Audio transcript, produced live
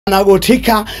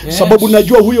Nagotika sababu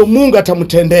najua huyo Mungu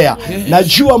atamtendea.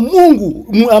 Najua Mungu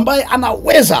ambaye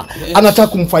anaweza anataka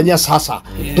kumfanyia sasa.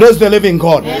 Praise the living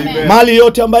God. Mali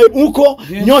yote ambaye uko,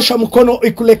 nyosha mkono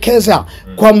ikulekeza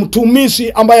kwa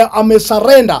mtumishi ambaye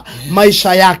amesarenda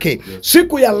maisha yake.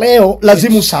 Siku ya leo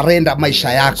lazima usarenda maisha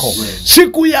yako.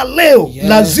 Siku ya leo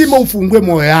lazima ufungue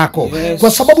moyo yako,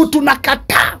 kwa sababu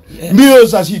tunakataa mioyo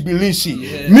za ibilisi.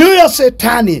 Mioyo ya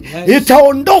Shetani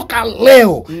itaondoka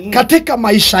leo katika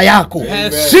maisha yako.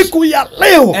 Siku ya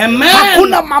leo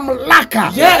hakuna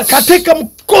mamlaka katika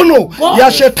mkono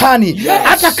ya Shetani.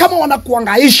 Hata kama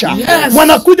wanakuangaisha,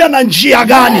 wanakuja na njia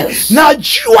gani?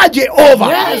 Najua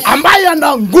Jehova ambaye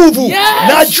ana nguvu.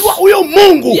 Najua huyo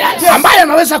Mungu ambaye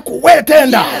anaweza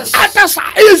kuwetenda. Hata saa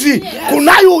hizi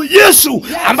kunayo Yesu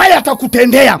ambaye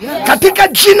atakutendea katika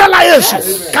jina la Yesu.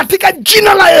 Katika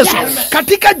jina la Yesu.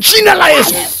 Katika jina la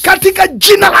Yesu. Katika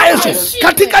jina la Yesu.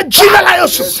 Katika jina la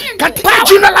Yesu. Katika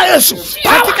jina la Yesu.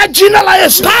 Katika jina la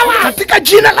Yesu. Katika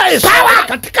jina la Yesu.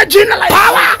 Katika jina la Yesu.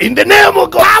 In the name of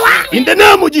God. In the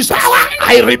name of Jesus.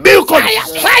 I rebuke.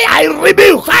 I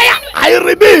rebuke. I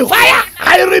rebuke.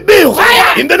 I rebuke.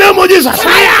 In the name of Jesus.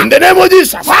 In the name of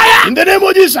Jesus. In the name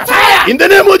of Jesus. In the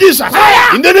name of Jesus.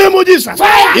 In the name of Jesus.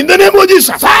 In the name of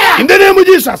Jesus. In the name of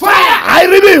Jesus. I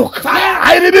rebuke.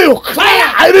 I rebuke.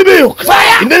 I rebuke.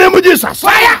 In the name of Jesus.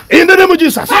 In the name of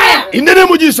Jesus. In the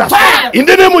name of Jesus. In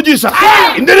the name of Jesus.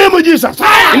 In the name of Jesus.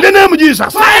 In the name of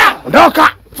Jesus. Ondoka.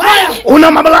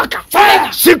 Una mamlaka.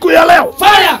 Siku ya leo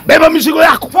beba mizigo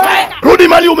yako. Rudi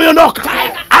mali umeondoka.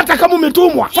 Hata kama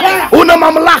umetumwa, una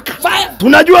mamlaka.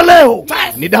 Tunajua leo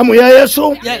ni damu ya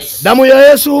Yesu. Damu ya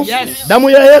Yesu. Damu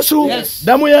ya Yesu.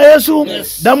 Damu ya Yesu.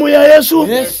 Damu ya Yesu.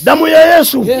 Damu ya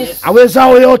Yesu.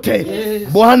 Awezao yote.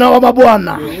 Bwana wa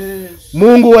mabwana,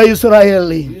 Mungu wa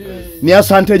Israeli, ni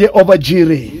asante Jehova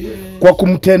Jireh kwa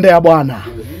kumtendea Bwana.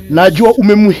 Najua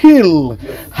umemheal.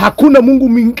 Hakuna Mungu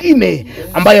mwingine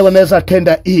ambaye anaweza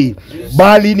tenda hii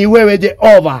bali ni wewe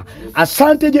Jehova.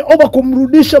 Asante Jehova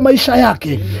kumrudisha maisha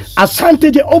yake.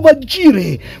 Asante Jehova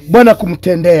Jireh Bwana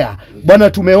kumtendea. Bwana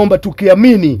tumeomba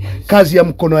tukiamini kazi ya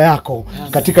mkono yako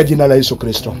katika jina la Yesu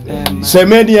Kristo.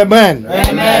 Semeni amen.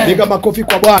 Piga makofi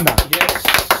kwa Bwana.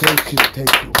 Thank you, thank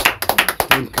you.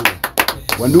 Thank you.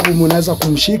 Wandugu, mnaweza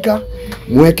kumshika,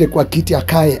 muweke kwa kiti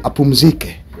akae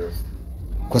apumzike.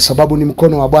 Kwa sababu ni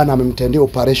mkono wa Bwana amemtendea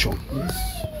operation.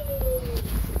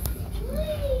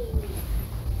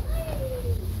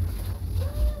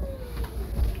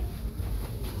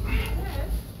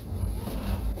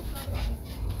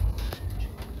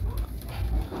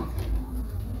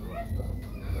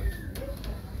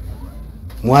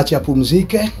 Mwache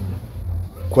apumzike.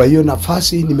 Kwa hiyo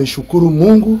nafasi nimeshukuru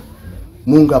Mungu.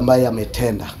 Mungu ambaye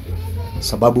ametenda.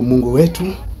 Sababu Mungu wetu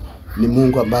ni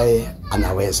Mungu ambaye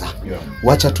anaweza.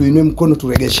 Wacha tuinue mkono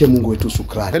turegeshe Mungu wetu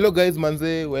shukrani. Hello guys,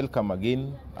 manze, welcome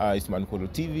again. It's Mankolo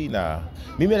TV na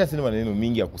mimi hata sina maneno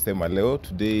mingi ya kusema leo.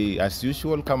 Today as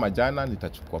usual kama jana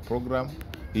nitachukua program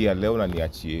hii ya leo na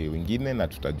niachie wengine na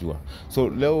tutajua. So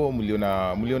leo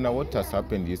mliona what has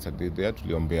happened yesterday there.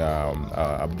 Tuliombea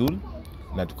Abdul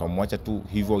na tukamwacha tu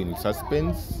hivyo in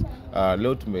suspense.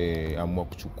 Leo tumeamua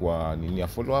kuchukua nini ya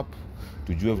follow up.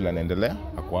 Tujue vile anaendelea.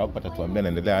 Ako hapa atatuambia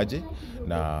anaendelea aje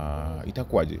na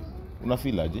itakuwaje.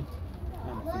 Unafeel aje?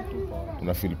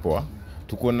 Unafeel poa?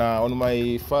 Tuko na on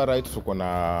my far right tuko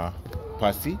na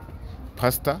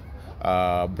Pastor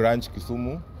Branch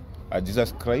Kisumu,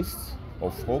 Jesus Christ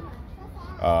of Hope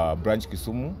Branch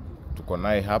Kisumu. Tuko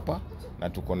naye hapa na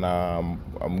tuko na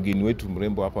mgeni wetu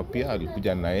mrembo hapa pia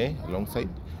alikuja naye alongside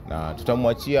na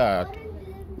tutamwachia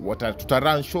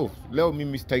tutarun show. Leo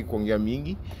mimi sitaki kuongea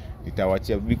mingi.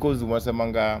 Nitawachia because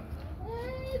unasemanga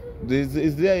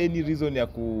is there any reason ya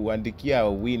kuandikia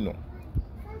wino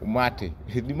mate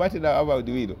ni mate na about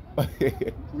wino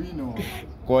wino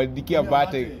kuandikia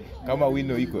mate kama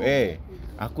wino iko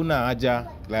hakuna haja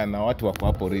na watu wako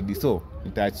hapo ready. So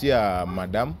nitaachia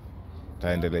madam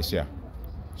taendeleshia.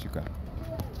 Shika.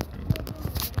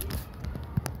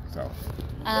 Sawa.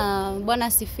 Bwana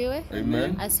asifiwe.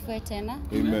 Amen. Asifiwe tena.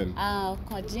 Amen.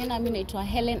 Kwa jina mimi naitwa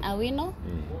Helen Awino,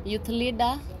 youth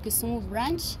leader Kisumu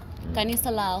branch,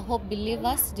 kanisa la Hope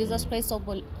Believers, Jesus Christ of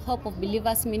Hope of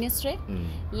Believers Ministry.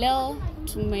 Leo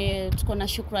tuko na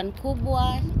shukrani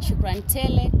kubwa, shukrani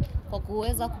tele kwa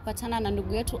kuweza kupatana na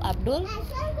ndugu yetu Abdul.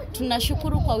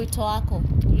 Tunashukuru kwa wito wako.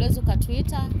 Uliweza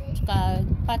kutuita,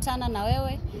 tukapatana na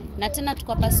wewe na tena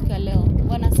tukapa siku ya leo.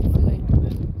 Bwana asifiwe.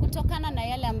 Kutokana na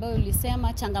yale ambayo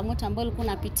ulisema, changamoto ambayo ulikuwa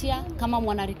unapitia kama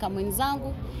mwanarika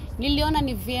mwenzangu, niliona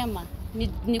ni vyema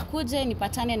nikuje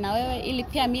nipatane na wewe ili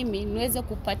pia mimi niweze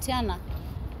kupatiana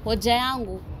hoja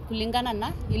yangu kulingana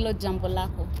na hilo jambo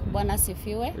lako. Bwana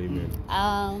sifiwe.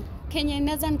 Amen. Kenya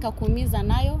inaweza nikakuumiza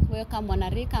nayo wewe kama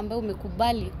mwanarika ambaye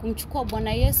umekubali kumchukua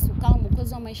Bwana Yesu kama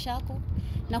mwokozi wa maisha yako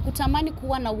na kutamani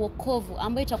kuwa na wokovu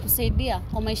ambayo itakusaidia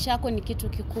kwa maisha yako ni kitu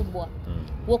kikubwa.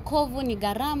 Wokovu ni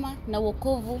gharama na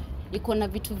wokovu iko na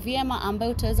vitu vyema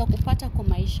ambayo utaweza kupata kwa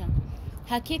maisha.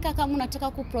 Hakika kama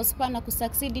unataka kuprosper na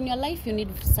kusucceed in your life, you need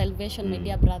salvation, my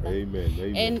dear brother. Amen.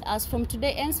 Amen. And as from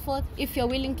today henceforth, if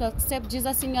you're willing to accept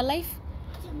Jesus in your life,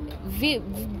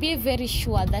 be very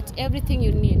sure that everything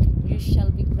you need, you shall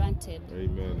be granted.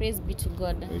 Amen. Praise be to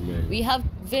God. Amen. We have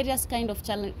various kind of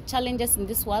challenges in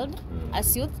this world.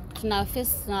 As youth, tuna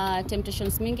face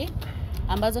temptations mingi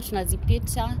ambazo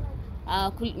tunazipita,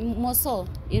 more so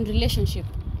in relationship.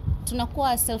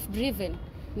 Tunakuwa self-driven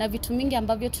na vitu mingi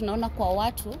ambavyo tunaona kwa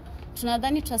watu,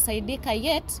 tunadhani tutasaidika,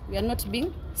 yet we are not being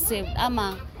saved.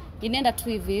 Ama inaenda tu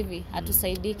hivi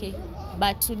hatusaidiki.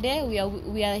 But today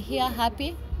we are here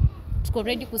happy. Tuko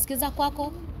ready kusikiza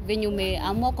kwako venye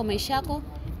umeamua kwa maisha yako,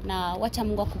 na wacha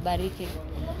Mungu akubariki.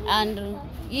 And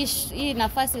hii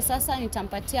nafasi sasa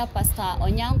nitampatia Pastor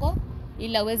Onyango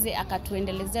ili aweze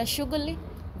akatuendelezea shughuli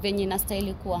venye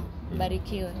inastahili kuwa.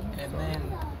 Barikiwe. Amen.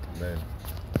 Amen.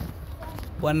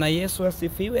 Bwana Yesu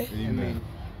asifiwe. Amen.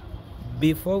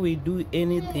 Before we do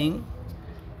anything,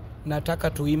 nataka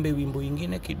tuimbe wimbo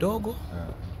ingine kidogo.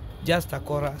 Just a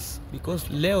chorus,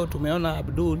 because leo tumeona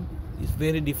Abdul is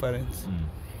very different.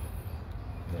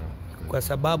 Kwa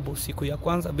sababu siku ya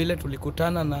kwanza vile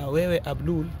tulikutana na wewe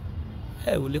Abdul,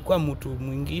 ulikuwa mtu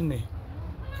mwingine.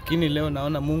 Lakini leo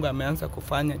naona Mungu ameanza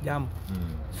kufanya jambo.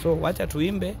 So wacha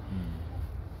tuimbe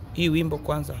hii wimbo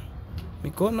kwanza.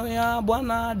 Mikono ya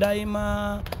Bwana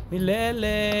daima,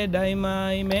 milele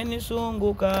daima,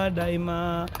 imenisunguka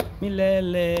daima,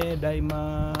 milele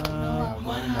daima.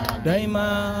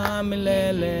 Daima,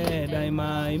 milele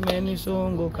daima,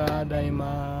 imenisunguka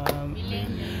daima.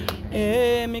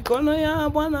 Mikono ya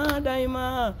Bwana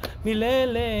daima,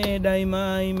 milele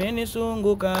daima,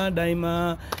 imenisunguka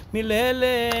daima,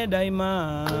 milele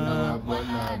daima.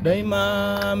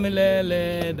 Daima,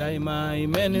 milele daima,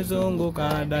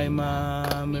 imenizunguka daima,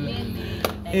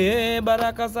 milele.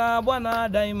 Baraka za Bwana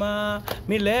daima,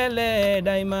 milele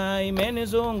daima,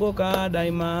 imenizunguka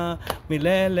daima,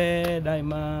 milele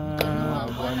daima.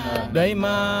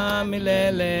 Daima,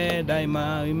 milele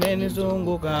daima,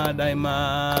 imenizunguka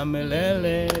daima,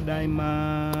 milele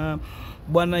daima.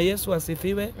 Bwana Yesu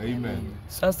asifiwe. Amen.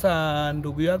 Sasa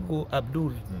ndugu yangu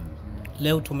Abdul,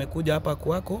 leo tumekuja hapa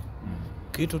kwako.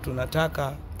 Kitu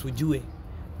tunataka tujue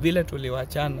vile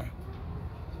tuliwachana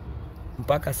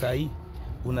mpaka saa hii,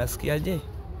 unasikiaje?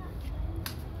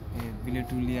 Vile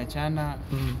tuliachana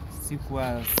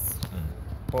sikuwa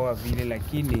poa vile,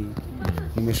 lakini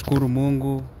nimeshukuru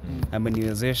Mungu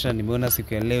ameniwezesha. Nimeona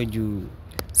siku ya leo juu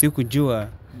sikujua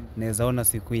naweza ona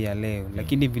siku ya leo,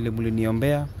 lakini vile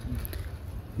mliniombea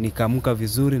nikaamka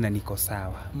vizuri na niko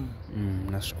sawa.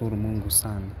 Nashukuru Mungu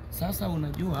sana. Sasa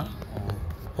unajua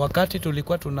wakati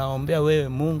tulikuwa tunaombea wewe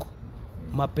Mungu,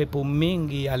 mapepo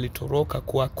mingi yalitoroka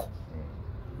kwako.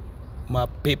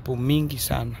 Mapepo mingi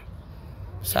sana.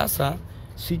 Sasa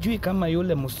sijui kama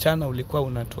yule msichana ulikuwa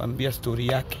unatuambia story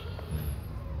yake,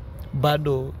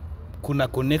 bado kuna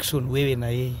connection wewe na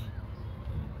yeye?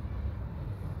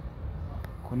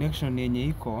 Connection yenye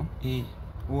iko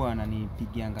huwa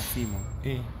ananipigianga simu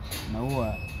na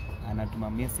huwa anatuma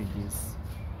messages.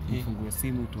 Nifungue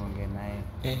simu tuongee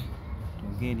naye.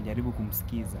 Tuongee, nijaribu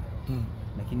kumsikiza.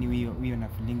 Lakini hiyo na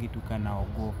feeling tu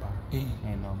naogopa.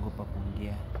 Naogopa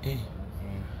kuongea.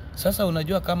 Sasa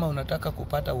unajua kama unataka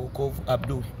kupata wokovu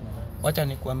Abdul, wacha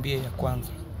nikwambie ya kwanza.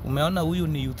 Umeona huyu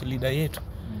ni youth leader yetu.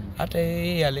 Hata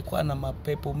yeye alikuwa na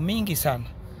mapepo mingi sana.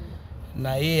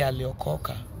 Na yeye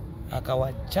aliokoka,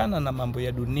 akawachana na mambo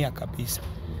ya dunia kabisa.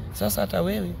 Sasa hata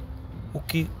wewe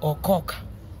ukiokoka,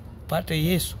 pate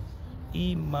Yesu,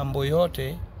 hii mambo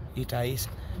yote itaisha.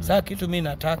 Sasa kitu mimi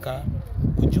nataka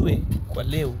ujue kwa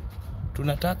leo,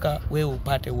 tunataka wewe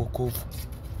upate wokovu.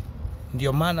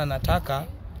 Ndio maana nataka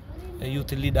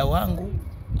youth leader wangu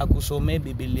akusomee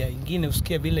Biblia ingine,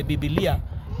 usikie vile Biblia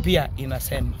pia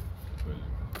inasema.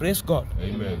 Praise God.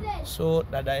 Amen. So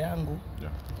dada yangu,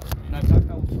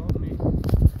 nataka usome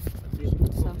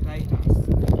Titus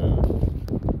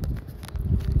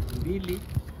 2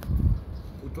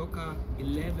 kutoka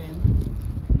 11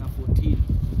 na 14.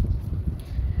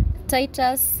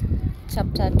 Titus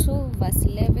chapter 2 verse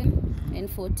 11 and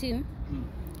 14.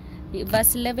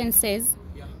 Verse 11 says,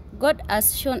 God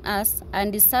has shown us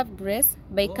undeserved grace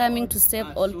by coming to save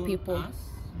all people.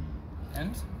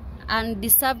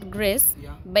 Undeserved grace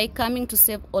by coming to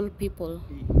save all people.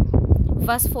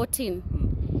 Verse 14.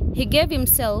 He gave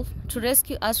himself to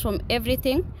rescue us from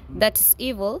everything that is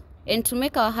evil and to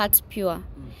make our hearts pure.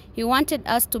 He wanted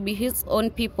us to be his own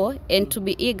people and to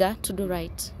be eager to do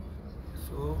right.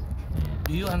 So,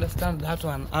 do you understand that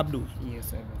one, Abdul?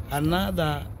 Yes, I do.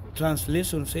 Another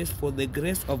translation says, for the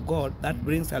grace of God that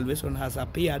brings salvation has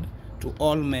appeared to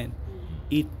all men.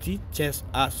 It teaches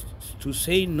us to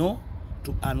say no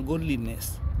to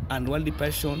ungodliness and worldly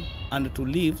passion and to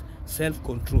live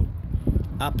self-control,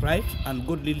 upright and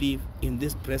godly live in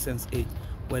this present age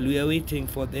while we are waiting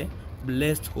for the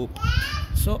blessed hope.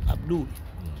 So Abdul,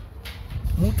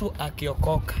 mtu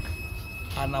akiokoka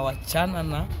anawachana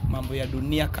na mambo ya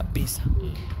dunia kabisa.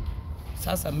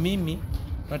 Sasa mimi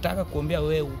nataka kuombea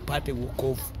wewe upate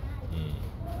wokovu.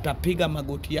 Utapiga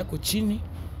magoti yako chini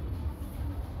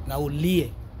na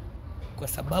ulie, kwa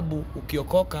sababu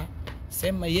ukiokoka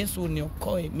sema Yesu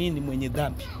niokoe, mimi ni mwenye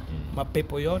dhambi.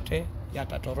 Mapepo yote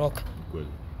yatatoroka.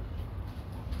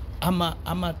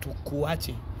 Ama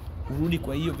tukuache urudi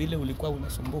kwa hiyo vile ulikuwa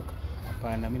unasumbuka.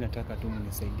 Hapana, mimi nataka tu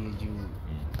mnisaidie juu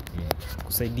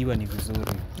kusaidiwa ni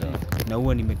vizuri. Na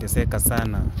huwa nimeteseka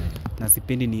sana na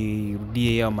sipendi nirudie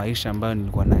hiyo maisha ambayo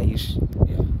nilikuwa naishi.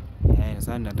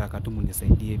 Sasa nataka tu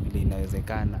mnisaidie vile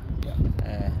inawezekana.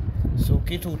 So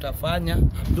kitu utafanya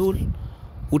Abdul,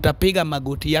 utapiga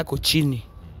magoti yako chini.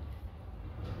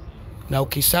 Na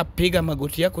ukishapiga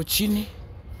magoti yako chini,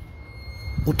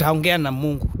 utaongea na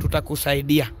Mungu,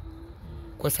 tutakusaidia.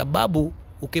 Kwa sababu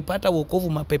ukipata wokovu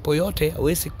mapepo yote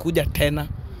hawezi kuja tena.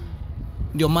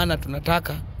 Ndio maana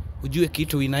tunataka ujue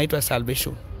kitu inaitwa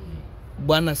salvation.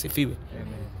 Bwana sifiwe.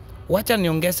 Wacha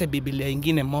niongeze Biblia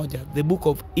ingine moja, the book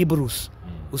of Hebrews.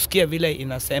 Usikie vile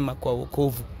inasema kwa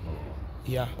wokovu.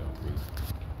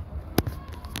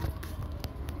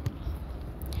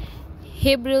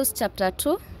 Hebrews chapter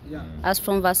 2, as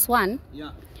from verse 1.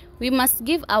 We must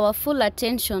give our full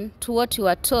attention to what you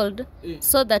are told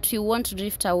so that we won't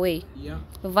drift away.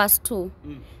 Verse 2.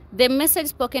 The message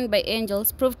spoken by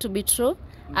angels proved to be true,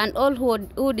 and all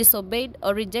who disobeyed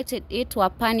or rejected it were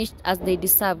punished as they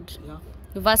deserved.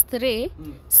 Verse 3.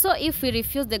 So if we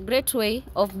refuse the great way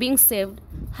of being saved,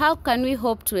 how can we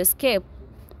hope to escape?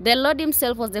 The Lord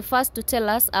himself was the first to tell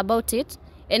us about it,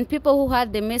 and people who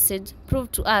heard the message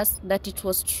proved to us that it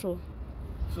was true.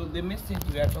 So the message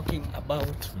we are talking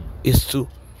about is true.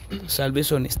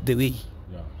 Salvation is the way.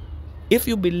 If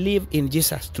you believe in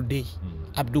Jesus today,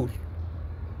 Abdul,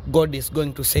 God is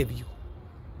going to save you.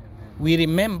 We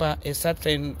remember a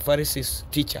certain Pharisees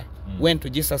teacher went to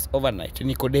Jesus overnight,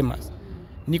 Nicodemus.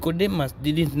 Nicodemus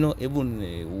didn't know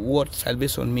even what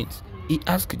salvation means. He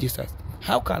asked Jesus,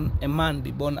 how can a man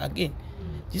be born again?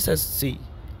 Jesus said,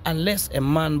 unless a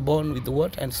man born with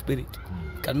water and spirit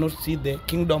cannot see the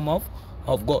kingdom of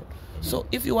God. So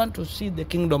if you want to see the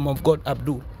kingdom of God,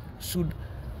 Abdul should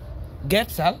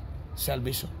get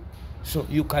salvation. So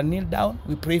you can kneel down,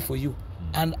 we pray for you.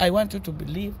 And I want you to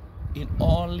believe in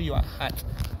all your heart.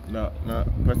 Na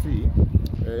basi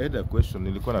a question,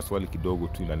 nilikuwa na swali kidogo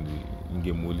tu na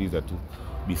ningemuuliza tu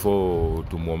before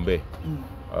tumuombe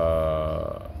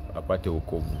apate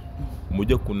wokovu.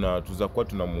 Mmoja kuna tuzakuwa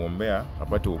tunamuombea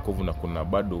apate wokovu, na kuna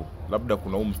bado labda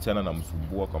kuna msichana na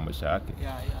msumbua kwa maisha yake.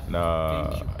 Na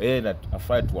yeye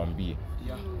afai tuambie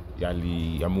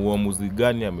yali amuamuzi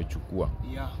gani amechukua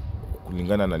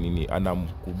kulingana na nini,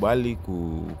 anamkubali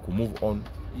ku move on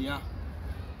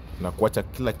na kuacha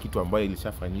kila kitu ambayo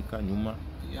ilishafanyika nyuma,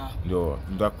 ndio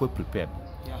akue prepared.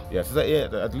 Sasa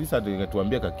at least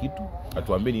atuambie ka kitu,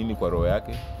 atuambie nini kwa roho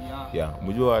yake.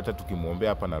 Mjua hata tukimuombea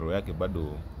hapa na roho yake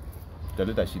bado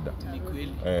italeta shida. Ni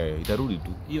kweli. Itarudi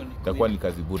tu. Itakuwa ni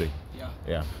kazi bure.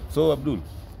 So Abdul,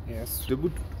 yes.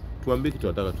 Tuambie kitu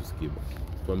nataka tusikie.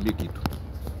 Tuambie kitu.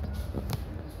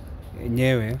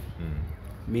 Enyewe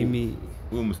mimi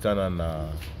huyu msichana na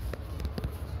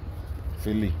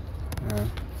Feli.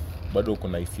 Bado uko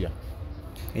na hisia.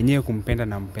 Enyewe kumpenda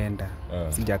na mpenda.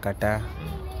 Sijakataa.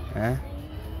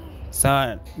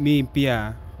 Sawa, mimi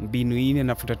pia mbinu ile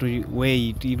nafuta tu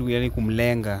way ili yani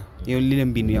kumlenga. Hiyo lile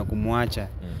mbinu ya kumwacha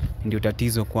ndio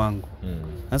tatizo kwangu.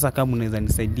 Sasa kama unaweza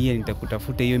nisaidia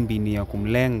nitakutafuta hiyo mbinu ya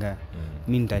kumlenga,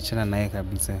 mimi nitaachana naye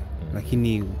kabisa.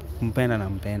 Lakini kumpenda na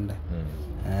mpenda.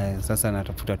 Sasa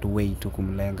natafuta tu way tu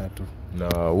kumlenga tu.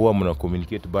 Na huwa mna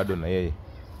communicate bado na yeye?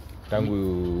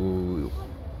 Tangu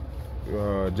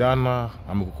jana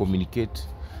amekucommunicate?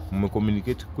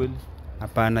 Mmecommunicate kweli?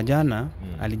 Hapana, jana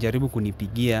alijaribu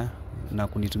kunipigia na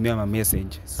kunitumia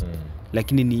messages.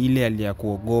 Lakini ni ile aliya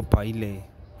kuogopa, ile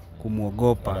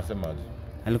kumuogopa. Anasemaje?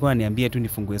 Alikuwa ananiambia tu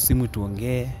nifungue simu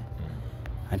tuongee.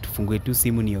 atufungue tu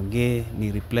simu niongee,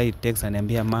 ni reply text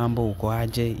aniambia mambo uko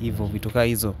aje, hivyo vitu kama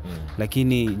hizo.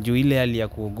 Lakini juu ile hali ya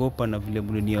kuogopa na vile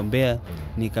mliniombea,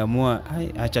 nikaamua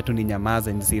acha tu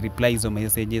ninyamaze, nisi reply hizo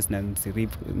messages na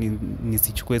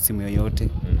nisichukue simu yoyote.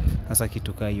 Sasa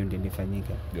kitu kama hiyo ndio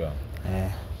nilifanyika.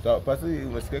 So pasi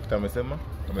umesikia kitu amesema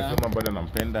bado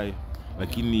anampenda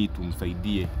lakini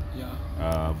tumsaidie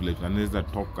vile tunaweza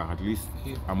toka at least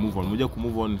a move on. Moja ku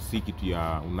move on si kitu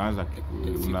ya unaanza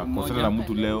unakosana na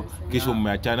mtu leo, kesho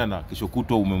umeachana na kesho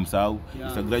kutwa umemsahau.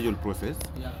 It's a gradual process.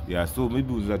 So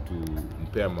maybe unaweza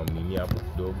tumpea mamnini hapo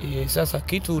kidogo. Sasa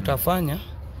kitu utafanya,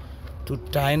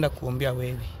 tutaenda kuombea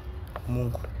wewe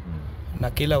Mungu.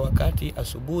 Na kila wakati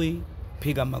asubuhi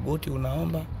piga magoti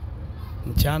unaomba,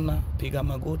 mchana piga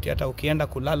magoti, hata ukienda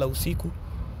kulala usiku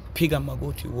piga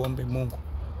magoti uombe Mungu,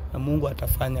 na Mungu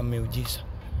atafanya miujiza.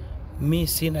 Mi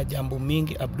sina jambo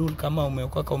mingi Abdul, kama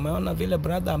umeokoka umeona vile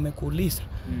brother amekuuliza.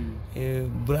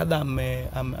 Brother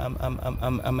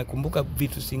amekumbuka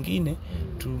vitu zingine,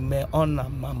 tumeona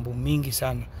mambo mingi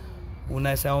sana.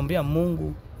 Unaweza ombea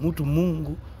Mungu,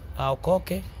 Mungu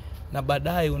aokoke, na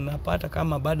baadaye unapata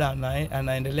kama baada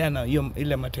anaendelea na hiyo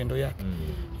ile matendo yake.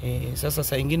 Sasa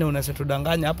saa nyingine unaweza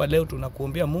tudanganya hapa leo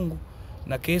tunakuombea Mungu,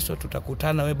 na kesho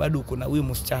tutakutana we bado uko na huyu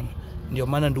msichana. Ndio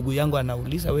maana ndugu yangu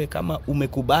anauliza, we kama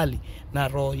umekubali na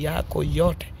roho yako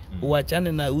yote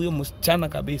uachane na huyu msichana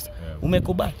kabisa,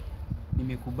 umekubali?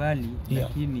 Nimekubali,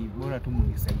 lakini bora tu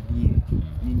mnisaidie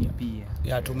mimi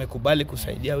pia. Tumekubali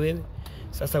kusaidia wewe.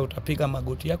 Sasa utapiga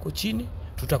magoti yako chini,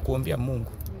 tutakuombea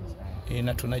Mungu.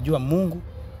 Na tunajua Mungu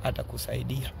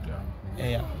atakusaidia.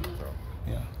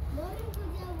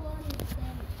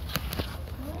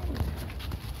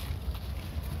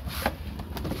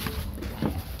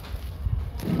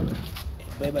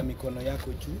 Beba mikono yako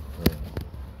juu.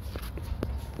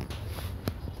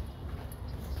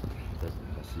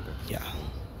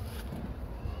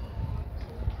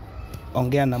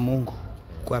 Ongea na Mungu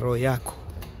kwa roho yako.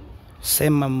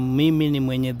 Sema, mimi ni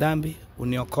mwenye dhambi,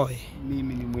 uniokoe.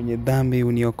 Mimi ni mwenye dhambi,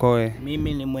 uniokoe.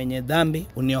 Mimi ni mwenye dhambi,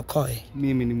 uniokoe.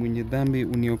 Mimi ni mwenye dhambi,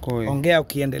 uniokoe. Ongea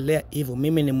ukiendelea hivyo,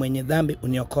 mimi ni mwenye dhambi,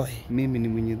 uniokoe. Mimi ni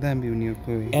mwenye dhambi,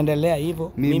 uniokoe. Endelea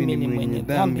hivyo, mimi ni mwenye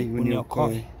dhambi,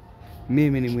 uniokoe.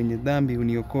 Mimi ni mwenye dhambi,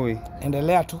 uniokoe.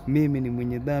 Endelea tu. Mimi ni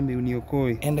mwenye dhambi,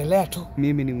 uniokoe. Endelea tu.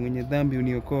 Mimi ni mwenye dhambi,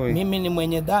 uniokoe. Mimi ni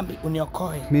mwenye dhambi,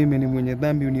 uniokoe. Mimi ni mwenye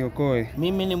dhambi, uniokoe.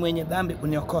 Mimi ni mwenye dhambi,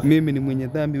 uniokoe. Mimi ni mwenye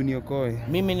dhambi, uniokoe.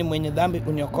 Mimi ni mwenye dhambi,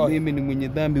 uniokoe. Mimi ni mwenye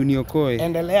dhambi, uniokoe.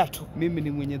 Endelea tu. Mimi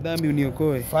ni mwenye dhambi,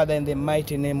 uniokoe. Father, in the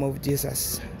mighty name of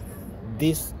Jesus,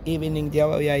 this evening,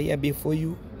 Jehovah, we are here before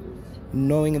you,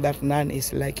 knowing that none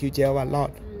is like you, Jehovah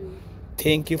Lord.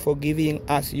 Thank you for giving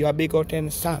us your begotten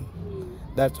Son,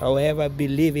 that however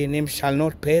believe in him shall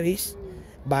not perish,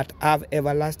 but have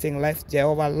everlasting life,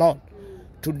 Jehovah Lord.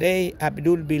 Today,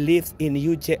 Abdul believes in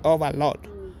you, Jehovah Lord.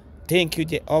 Thank you,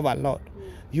 Jehovah Lord.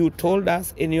 You told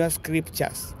us in your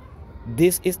scriptures,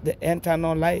 this is the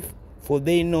eternal life, for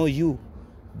they know you,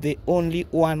 the only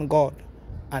one God,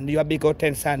 and your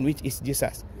begotten Son, which is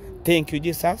Jesus. Thank you,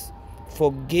 Jesus,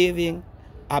 for giving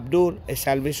Abdul a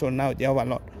salvation now, Jehovah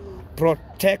Lord.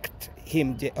 Protect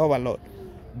him, Jehovah Lord.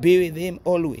 Be with him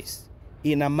always.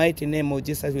 In the mighty name of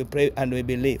Jesus we pray and we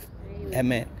believe.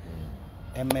 Amen.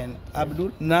 Amen.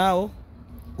 Abdul, now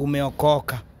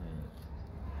umeokoka.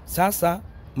 Sasa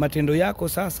matendo yako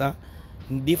sasa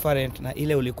ni different na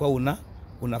ile ulikuwa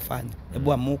unafanya.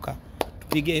 Hebu amuka.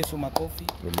 Tupige Yesu makofi.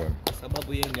 Amen. Kwa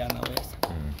sababu yeye ndiye anaweza.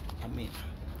 Amen.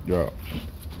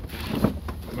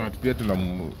 Na pia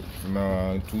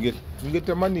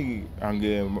tungetamani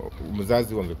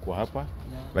mzazi wangekuwa hapa,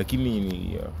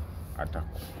 lakini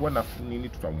atakuwa na nini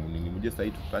tutamunini mmoja sasa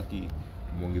hivi tutaki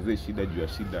muongezee shida juu ya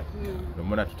shida. Ndio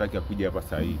maana tutaki akuje hapa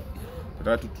sasa hivi.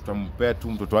 Tunataka tutampea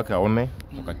tu mtoto wake aone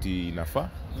wakati inafaa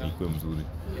ikuwe mzuri.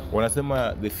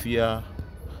 Wanasema the fear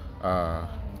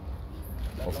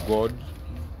of God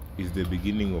is the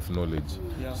beginning of knowledge.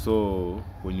 So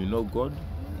when you know God,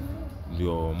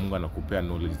 ndio Mungu anakupea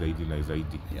knowledge zaidi na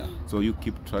zaidi. So you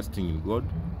keep trusting in God.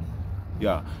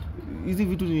 Easy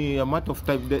vitu ni a matter of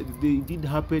time. They did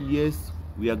happen, yes,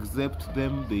 we accept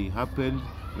them, they happened.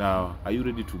 Now are you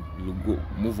ready to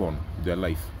move on with your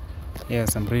life?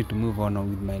 Yes, I'm ready to move on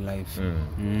with my life.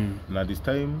 Now this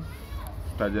time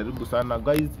tutajaribu sana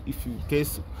guys, if in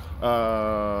case you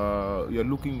are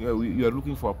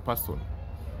looking for a person,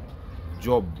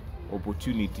 job,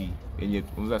 opportunity yenye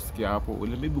unaweza sikia hapo,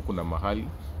 ile maybe kuna mahali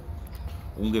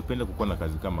ungependa kukuwa na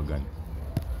kazi kama gani?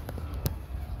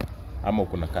 Ama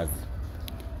uko na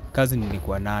kazi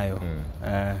nilikuwa nayo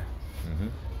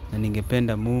na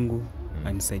ningependa Mungu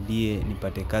anisaidie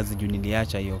nipate kazi juu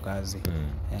niliacha hiyo kazi.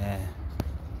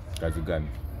 Kazi gani?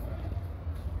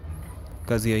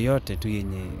 Kazi yoyote tu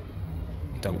yenye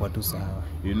itakuwa tu sawa.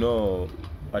 You know,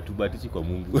 hatubatishi kwa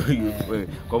Mungu.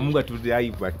 Kwa Mungu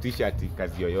hatubatishi ati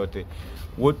kazi yoyote.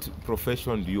 What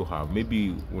profession do you have?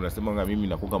 Maybe unasema mimi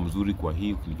nakuwa mzuri kwa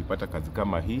hii, nikipata kazi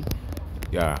kama hii,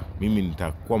 mimi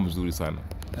nitakuwa mzuri sana.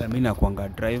 Mimi nakuanga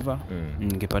driver.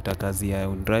 Ningepata kazi ya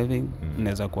driving,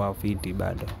 naweza kuwa fiti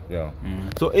bado.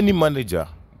 So any manager,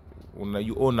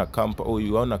 you own a company or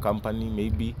you own a company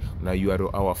maybe, now you are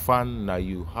our fan, now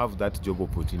you have that job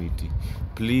opportunity,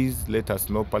 please let us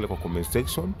know pale kwa comment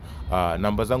section.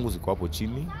 Namba zangu ziko hapo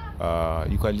chini.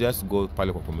 You can just go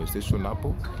pale kwa comment section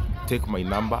hapo, take my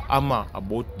number, ama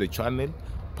about the channel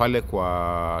pale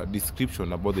kwa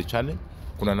description about the channel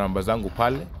kuna namba zangu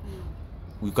pale.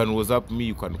 You can WhatsApp me,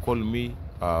 you can call me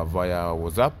via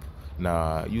WhatsApp,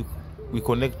 na we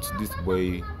connect this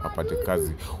boy apate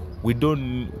kazi. We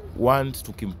don't want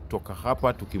tukimtoka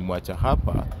hapa tukimwacha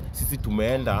hapa, sisi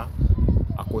tumeenda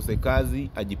akose kazi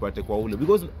ajipate kwa ule,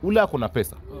 because ule akona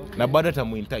pesa na bado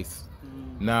atamuentice,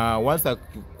 na once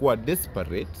akikuwa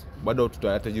desperate bado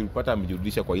tutajipata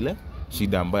amejirudisha kwa ile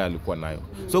shida ambayo alikuwa nayo.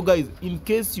 So guys, in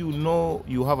case you know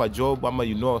you have a job, ama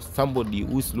you know somebody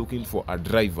who is looking for a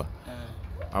driver,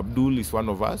 Abdul is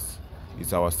one of us.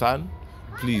 It's our son.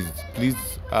 Please,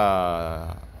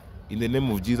 in the name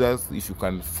of Jesus, if you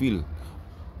can feel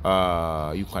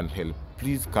you can help,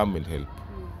 please come and help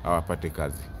awapate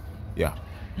kazi.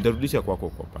 Ndarudisha kwako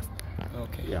kwa pastor.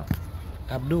 Okay.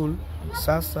 Abdul,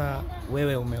 sasa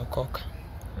wewe umeokoka.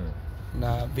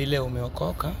 Na vile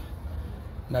umeokoka,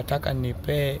 nataka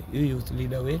nipe youth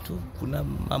leader wetu, kuna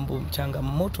mambo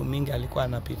changamoto mingi alikuwa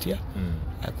anapitia,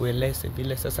 akueleze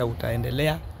vile sasa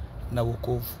utaendelea na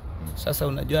wokovu. Sasa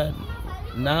unajua,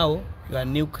 now you are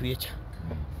new creature.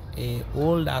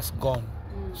 Old has gone,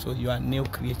 so you are new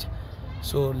creature.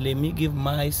 So let me give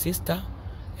my sister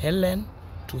Helen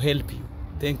to help you.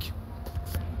 Thank you.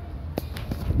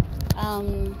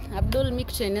 Abdul, mimi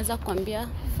kitu naweza kuambia,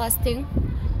 first thing,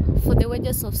 for the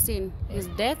wages of sin is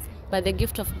death, but the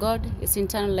gift of God is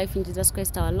eternal life in Jesus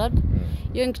Christ our Lord.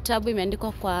 Hiyo kitabu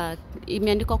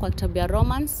imeandikwa kwa kitabu ya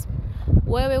Romans.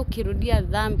 Wewe ukirudia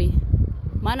dhambi,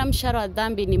 maana mshahara wa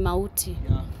dhambi ni mauti.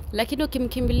 Lakini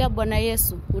ukimkimbilia Bwana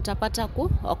Yesu utapata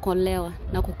kuokolewa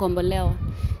na kukombolewa.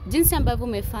 Jinsi ambavyo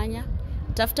umefanya,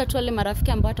 tafuta tu wale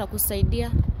marafiki ambao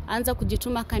watakusaidia, anza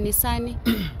kujituma kanisani,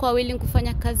 kwa willing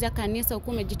kufanya kazi ya kanisa,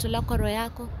 uko umejitolea kwa roho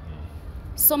yako.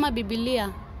 Soma Biblia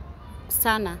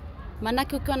sana.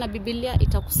 Manake ukiwa na Biblia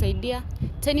itakusaidia,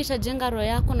 tena itajenga roho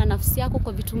yako na nafsi yako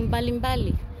kwa vitu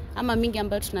mbalimbali ama mingi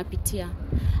ambayo tunapitia.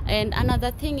 And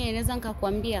another thing inaweza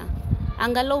nikakwambia,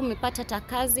 angalau umepata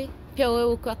takazi, pia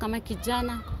wewe ukiwa kama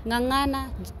kijana, ngangana,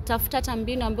 tafuta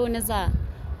mbinu ambayo unaweza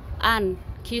earn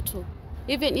kitu.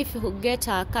 Even if you get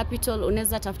a capital,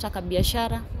 unaweza tafuta ka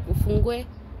biashara, ufungue.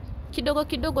 Kidogo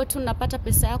kidogo tu unapata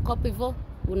pesa yako hapo hivyo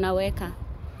unaweka.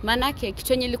 Manake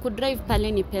kitu yenye likudrive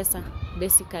pale ni pesa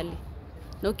basically.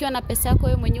 Na ukiwa na pesa yako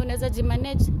wewe mwenyewe unaweza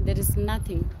jimanage, there is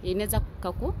nothing inaweza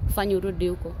kukufanya urudi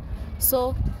huko.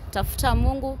 So tafuta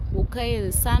Mungu,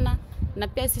 ukae sana, na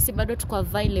pia sisi bado tuko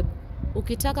available.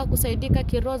 Ukitaka kusaidika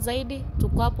kiroho zaidi,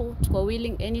 tuko hapo, tuko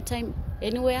willing anytime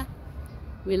anywhere,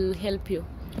 will help you.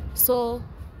 So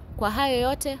kwa hayo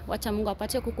yote, wacha Mungu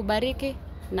apate kukubariki,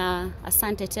 na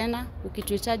asante tena.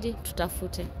 Ukituhitaji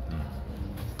tutafute.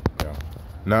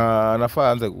 Na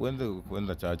nafaa anza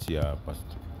kwenda church ya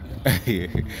pastor.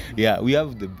 We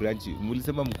have the branch.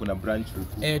 Mulisema mkuna branch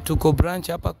huku. Tuko branch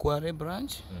hapa kwa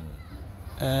branch.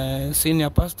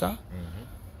 Senior pastor,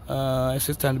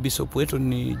 assistant bishop wetu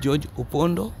ni George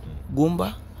Upondo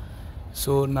Gumba.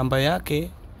 So namba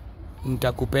yake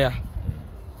nitakupea.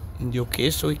 Ndio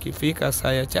kesho ikifika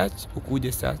saa ya church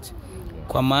ukuje church.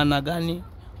 Kwa maana gani?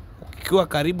 Ukiwa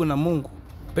karibu na Mungu,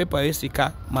 pepa hawezi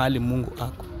kaa mahali Mungu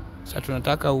ako. Sasa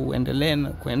tunataka uendelee na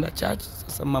kwenda church.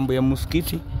 Sasa mambo ya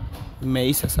msikiti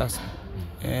imeisha sasa.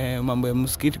 Mambo ya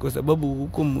msikiti, kwa sababu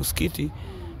huko msikiti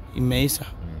imeisha.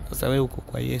 Sasa wewe uko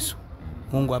kwa Yesu.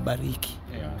 Mungu abariki.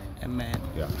 Amen.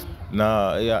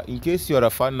 Na in case you are a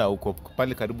fan na uko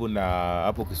pale karibu na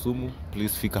hapo Kisumu,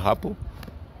 please fika hapo.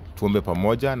 Tuombe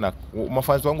pamoja, na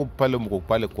mafans wangu pale mko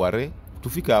pale Kware,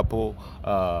 tufike hapo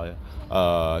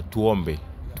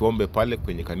tuombe pale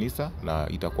kwenye kanisa na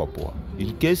itakuwa poa.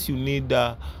 In case you need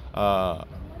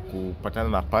kupatana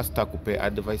na pastor kupe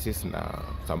advices na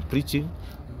some preaching,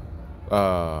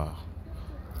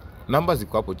 numbers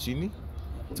ziko hapo chini,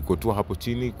 ziko tu hapo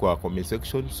chini kwa comment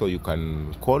section, so you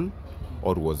can call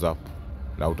or WhatsApp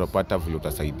na utapata vile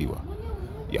utasaidiwa.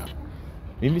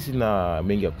 Mimi sina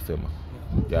mengi ya kusema.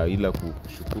 Ila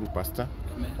kushukuru pastor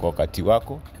kwa wakati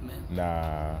wako.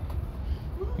 Na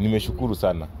Nimeshukuru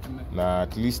sana na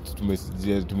at least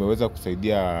tumeweza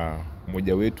kusaidia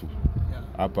mmoja wetu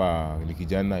hapa, ni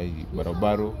kijana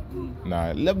barabaro,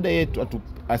 na labda yetu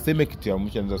aseme kitu ya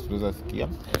mwisho tunaweza sikia,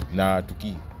 na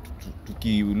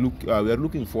we are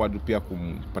looking forward pia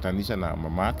kumpatanisha na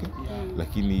mama yake,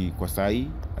 lakini kwa saa hii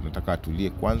anataka atulie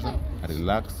kwanza,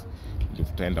 relax, ndio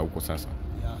tutaenda huko sasa.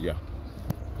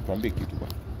 Tuambie kitu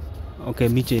bwana. Okay,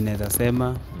 miche inaweza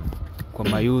sema kwa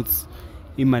mayouth,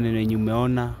 hii maneno yenye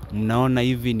mnaona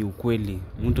hivi ni ukweli.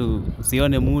 Mtu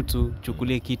usione mtu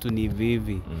chukulie kitu ni hivi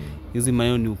hivi. Hizi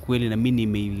maneno ni ukweli na mimi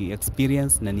nime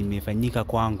experience na nimefanyika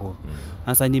kwangu.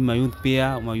 Sasa nyinyi mayouth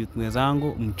pia, mayouth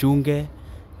wenzangu, mchunge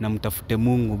na mtafute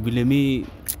Mungu. Bila mimi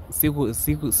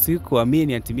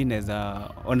sikuamini ati mimi naweza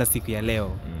ona siku ya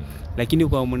leo. Lakini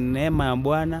kwa neema ya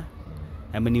Bwana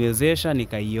ameniwezesha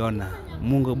nikaiona.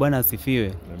 Mungu Bwana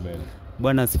asifiwe. Amen.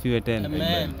 Bwana asifiwe tena.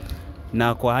 Amen.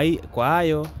 Na kwa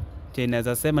hayo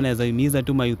naweza sema, naweza himiza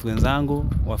tu mayouth wenzangu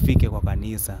wafike kwa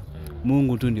kanisa.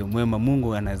 Mungu tu ndio mwema,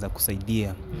 Mungu anaweza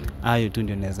kusaidia. Hayo tu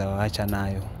ndio naweza waacha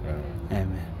nayo. Amen.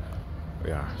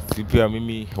 Si pia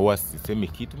mimi huwa sisemi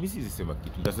kitu, mimi sisema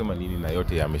kitu. Nitasema nini na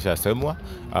yote yameshasemwa.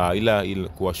 Ila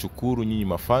kuwashukuru nyinyi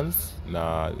mafans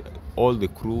na all the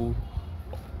crew,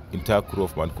 entire crew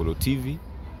of Mankolo TV.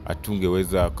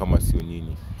 Atungeweza kama sio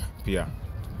nyinyi. Pia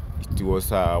it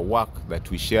was a work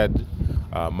that we shared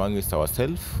amongst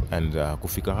ourselves, and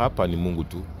kufika hapa ni Mungu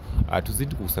tu.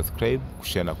 Tuzidi kusubscribe,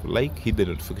 kushare na kulike, hit the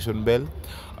notification bell,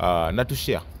 na to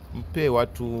share. Mpe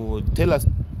watu, tell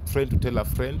a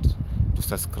friend to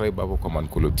subscribe hapo kwa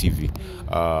Mankolo TV.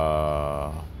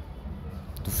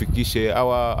 Tufikishe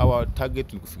our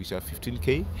target ni kufikisha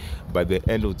 15k by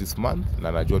the end of this month,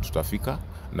 na najua tutafika,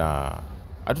 na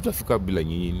hatutafika bila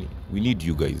nyinyi. We need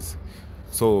you guys.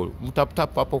 So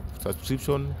mtap hapo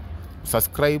subscription,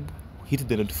 subscribe, hit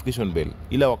the notification bell.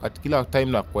 Ila wakati kila time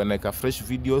na kuweka fresh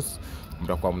videos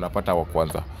mtakuwa mnapata wa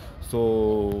kwanza. So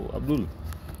Abdul,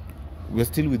 we are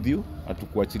still with you,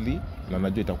 hatukuachili na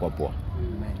najua itakuwa poa.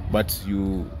 But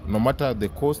you, no matter the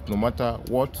cost, no matter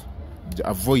what,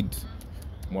 avoid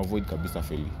kabisa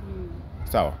faili.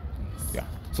 Sawa? Yeah.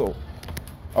 So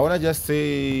I want to just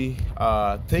say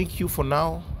thank you for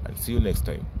now and see you next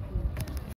time.